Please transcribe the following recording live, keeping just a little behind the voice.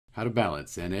How to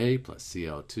balance Na plus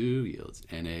Cl2 yields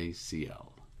NaCl.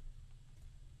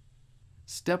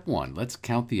 Step 1, let's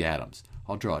count the atoms.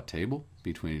 I'll draw a table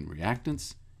between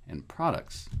reactants and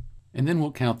products, and then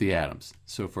we'll count the atoms.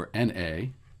 So for Na,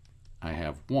 I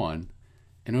have 1,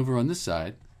 and over on this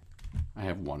side, I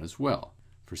have 1 as well.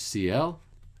 For Cl,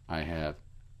 I have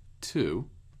 2,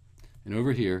 and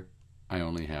over here, I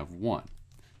only have 1.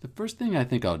 The first thing I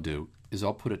think I'll do is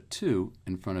I'll put a 2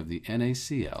 in front of the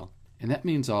NaCl, and that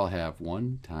means I'll have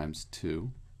 1 times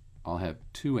 2. I'll have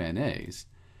 2 Nas,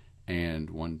 and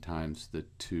 1 times the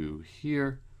 2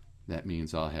 here, that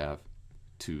means I'll have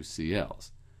 2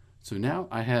 Cls. So now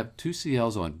I have 2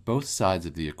 Cls on both sides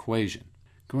of the equation.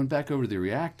 Going back over to the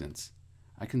reactants,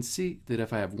 I can see that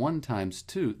if I have 1 times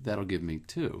 2, that'll give me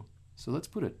 2. So let's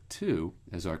put a 2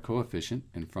 as our coefficient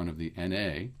in front of the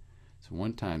Na. So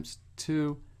 1 times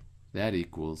 2, that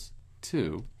equals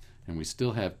 2, and we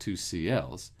still have 2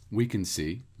 Cls. We can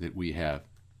see that we have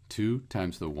 2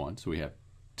 times the 1, so we have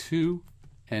 2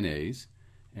 Nas,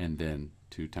 and then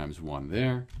 2 times 1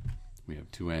 there. We have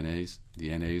 2 Nas. The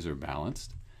Nas are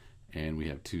balanced, and we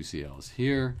have 2 Cls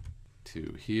here,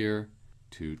 2 here,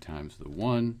 2 times the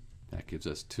 1. That gives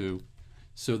us 2.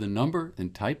 So the number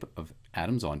and type of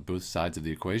atoms on both sides of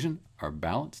the equation are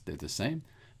balanced. They're the same.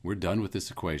 We're done with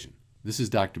this equation. This is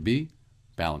Dr. B.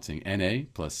 Balancing Na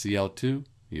plus Cl2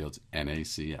 yields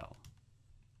NaCl.